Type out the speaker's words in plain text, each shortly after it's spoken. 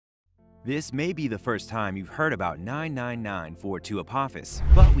This may be the first time you've heard about 99942 Apophis,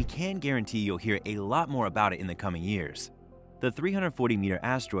 but we can guarantee you'll hear a lot more about it in the coming years. The 340-meter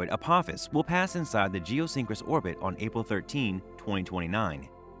asteroid Apophis will pass inside the geosynchronous orbit on April 13, 2029.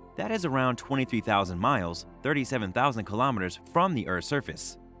 That is around 23,000 miles, 37,000 kilometers from the Earth's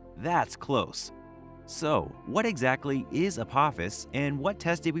surface. That's close. So, what exactly is Apophis and what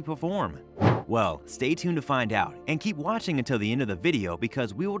test did we perform? Well, stay tuned to find out and keep watching until the end of the video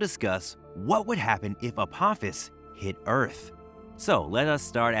because we will discuss what would happen if Apophis hit Earth. So let us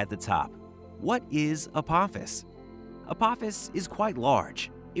start at the top. What is Apophis? Apophis is quite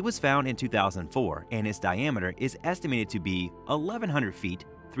large. It was found in 2004 and its diameter is estimated to be 1,100 feet,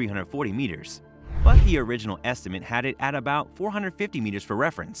 340 meters. But the original estimate had it at about 450 meters for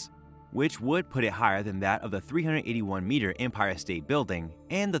reference, which would put it higher than that of the 381-meter Empire State Building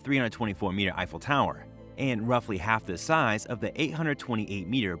and the 324-meter Eiffel Tower, and roughly half the size of the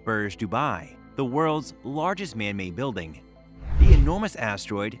 828-meter Burj Dubai, the world's largest man-made building. The enormous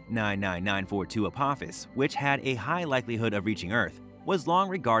asteroid 99942 Apophis, which had a high likelihood of reaching Earth, was long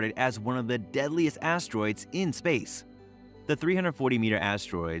regarded as one of the deadliest asteroids in space. The 340-meter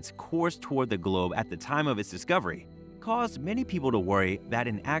asteroid's course toward the globe at the time of its discovery caused many people to worry that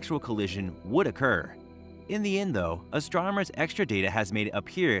an actual collision would occur. In the end though, astronomers' extra data has made it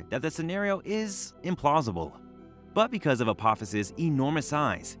appear that the scenario is implausible. But because of Apophis's enormous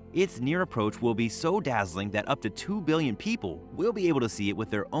size, its near approach will be so dazzling that up to 2 billion people will be able to see it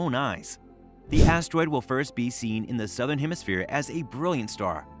with their own eyes. The asteroid will first be seen in the southern hemisphere as a brilliant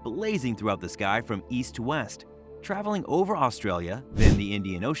star, blazing throughout the sky from east to west, traveling over Australia, then the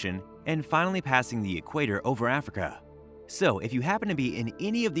Indian Ocean, and finally passing the equator over Africa. So if you happen to be in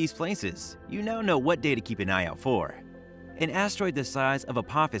any of these places, you now know what day to keep an eye out for. An asteroid the size of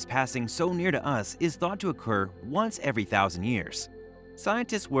Apophis passing so near to us is thought to occur once every 1,000 years.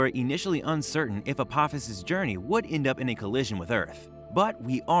 Scientists were initially uncertain if Apophis's journey would end up in a collision with Earth, but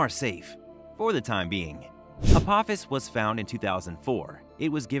we are safe, for the time being. Apophis was found in 2004. It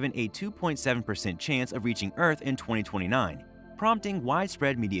was given a 2.7% chance of reaching Earth in 2029, prompting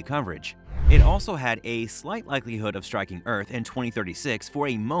widespread media coverage. It also had a slight likelihood of striking Earth in 2036 for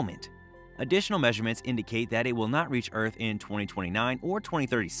a moment. Additional measurements indicate that it will not reach Earth in 2029 or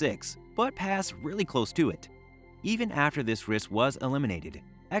 2036, but pass really close to it. Even after this risk was eliminated,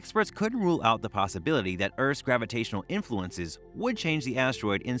 experts couldn't rule out the possibility that Earth's gravitational influences would change the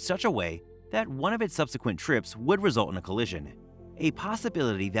asteroid in such a way that one of its subsequent trips would result in a collision, a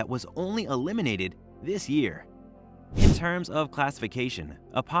possibility that was only eliminated this year. In terms of classification,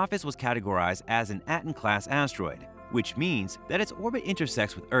 Apophis was categorized as an Aten-class asteroid, which means that its orbit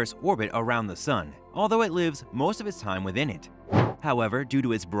intersects with Earth's orbit around the Sun, although it lives most of its time within it. However, due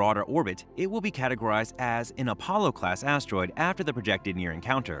to its broader orbit, it will be categorized as an Apollo-class asteroid after the projected near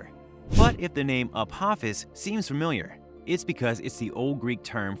encounter. But if the name Apophis seems familiar, it's because it's the old Greek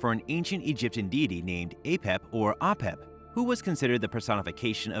term for an ancient Egyptian deity named Apep or Apep, who was considered the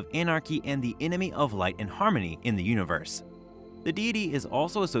personification of anarchy and the enemy of light and harmony in the universe. The deity is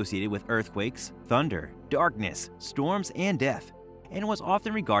also associated with earthquakes, thunder, darkness, storms, and death, and was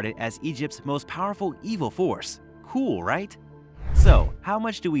often regarded as Egypt's most powerful evil force. Cool, right? So, how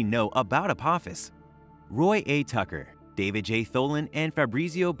much do we know about Apophis? Roy A. Tucker, David J. Tholen, and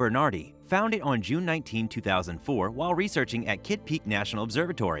Fabrizio Bernardi found it on June 19, 2004 while researching at Kitt Peak National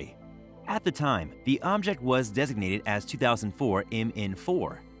Observatory. At the time, the object was designated as 2004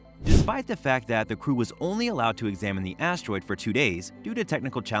 MN4, despite the fact that the crew was only allowed to examine the asteroid for 2 days due to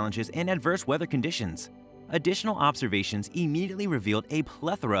technical challenges and adverse weather conditions. Additional observations immediately revealed a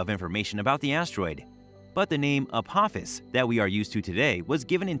plethora of information about the asteroid, but the name Apophis that we are used to today was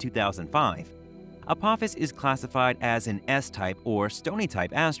given in 2005. Apophis is classified as an S-type or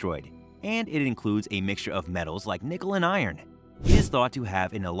stony-type asteroid, and it includes a mixture of metals like nickel and iron. It is thought to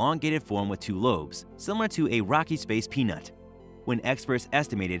have an elongated form with 2 lobes, similar to a rocky space peanut. When experts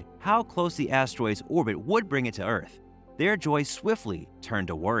estimated how close the asteroid's orbit would bring it to Earth, their joy swiftly turned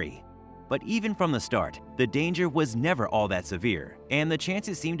to worry. But even from the start, the danger was never all that severe, and the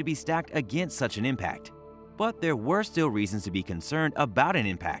chances seemed to be stacked against such an impact. But there were still reasons to be concerned about an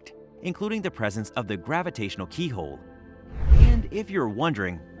impact, including the presence of the gravitational keyhole. And if you're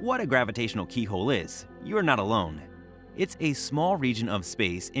wondering what a gravitational keyhole is, you're not alone. It's a small region of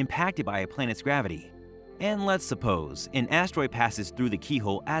space impacted by a planet's gravity. And let's suppose an asteroid passes through the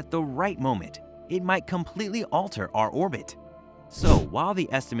keyhole at the right moment. It might completely alter our orbit. So while the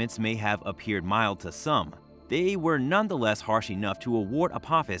estimates may have appeared mild to some, they were nonetheless harsh enough to award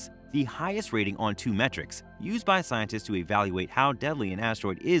Apophis the highest rating on 2 metrics used by scientists to evaluate how deadly an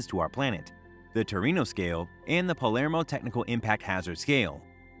asteroid is to our planet: the Torino scale and the Palermo Technical Impact Hazard Scale.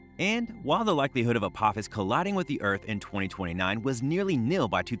 And while the likelihood of Apophis colliding with the Earth in 2029 was nearly nil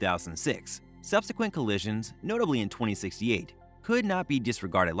by 2006, subsequent collisions, notably in 2068, could not be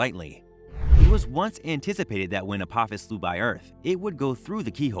disregarded lightly. It was once anticipated that when Apophis flew by Earth, it would go through the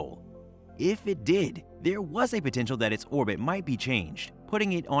keyhole. If it did, there was a potential that its orbit might be changed,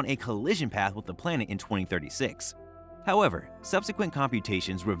 putting it on a collision path with the planet in 2036. However, subsequent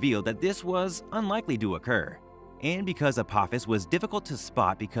computations revealed that this was unlikely to occur. And because Apophis was difficult to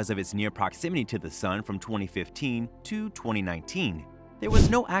spot because of its near proximity to the Sun from 2015 to 2019, there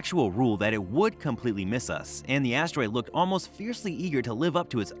was no actual rule that it would completely miss us, and the asteroid looked almost fiercely eager to live up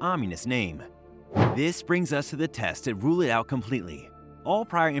to its ominous name. This brings us to the test to rule it out completely. All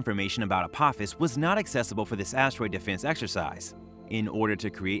prior information about Apophis was not accessible for this asteroid defense exercise. In order to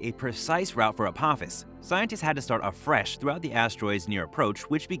create a precise route for Apophis, scientists had to start afresh throughout the asteroid's near approach,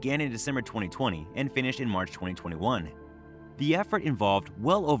 which began in December 2020 and finished in March 2021. The effort involved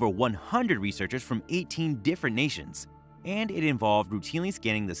well over 100 researchers from 18 different nations, and it involved routinely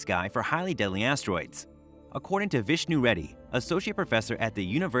scanning the sky for highly deadly asteroids. According to Vishnu Reddy, associate professor at the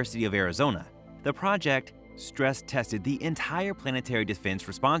University of Arizona, the project stress-tested the entire planetary defense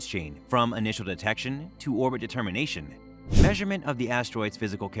response chain, from initial detection to orbit determination, measurement of the asteroid's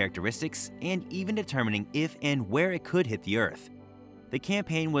physical characteristics, and even determining if and where it could hit the Earth. The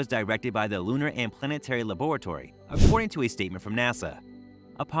campaign was directed by the Lunar and Planetary Laboratory, according to a statement from NASA.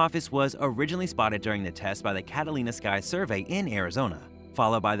 Apophis was originally spotted during the test by the Catalina Sky Survey in Arizona,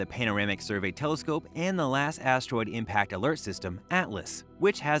 followed by the Panoramic Survey Telescope and the Last Asteroid Impact Alert System, ATLAS,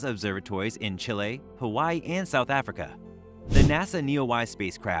 which has observatories in Chile, Hawaii, and South Africa. The NASA NEOWISE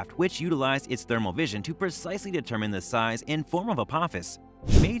spacecraft, which utilized its thermal vision to precisely determine the size and form of Apophis,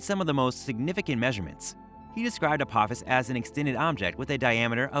 made some of the most significant measurements. He described Apophis as an extended object with a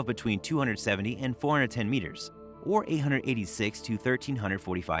diameter of between 270 and 410 meters, or 886 to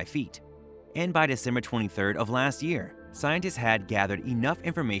 1,345 feet. And by December 23rd of last year, scientists had gathered enough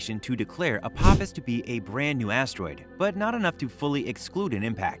information to declare Apophis to be a brand new asteroid, but not enough to fully exclude an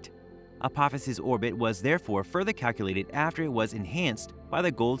impact. Apophis's orbit was therefore further calculated after it was enhanced by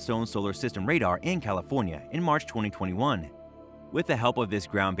the Goldstone Solar System radar in California in March 2021. With the help of this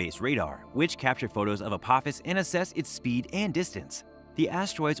ground-based radar, which captured photos of Apophis and assessed its speed and distance, the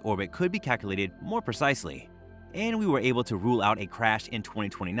asteroid's orbit could be calculated more precisely. And we were able to rule out a crash in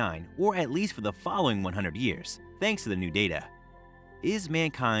 2029, or at least for the following 100 years, thanks to the new data. Is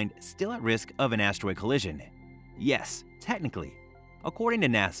mankind still at risk of an asteroid collision? Yes, technically. According to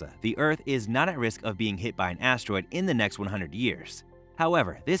NASA, the Earth is not at risk of being hit by an asteroid in the next 100 years.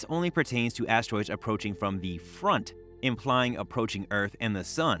 However, this only pertains to asteroids approaching from the front, implying approaching Earth and the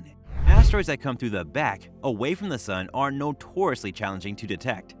Sun. Asteroids that come through the back, away from the Sun, are notoriously challenging to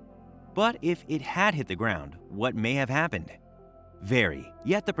detect. But if it had hit the ground, what may have happened? Vary,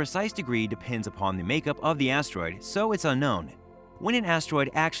 yet the precise degree depends upon the makeup of the asteroid, so it's unknown. When an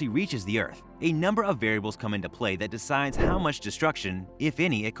asteroid actually reaches the Earth, a number of variables come into play that decides how much destruction, if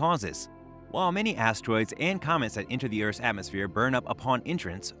any, it causes. While many asteroids and comets that enter the Earth's atmosphere burn up upon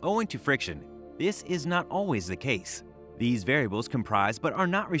entrance owing to friction, this is not always the case. These variables comprise but are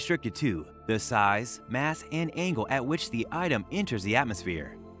not restricted to the size, mass, and angle at which the item enters the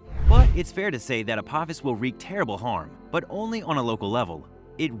atmosphere. But it's fair to say that Apophis will wreak terrible harm, but only on a local level.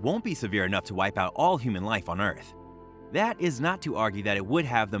 It won't be severe enough to wipe out all human life on Earth. That is not to argue that it would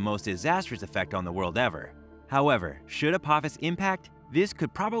have the most disastrous effect on the world ever. However, should Apophis impact, this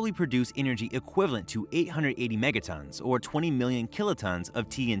could probably produce energy equivalent to 880 megatons or 20 million kilotons of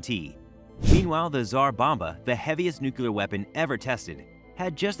TNT. Meanwhile, the Tsar Bomba, the heaviest nuclear weapon ever tested,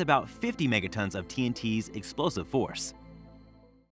 had just about 50 megatons of TNT's explosive force.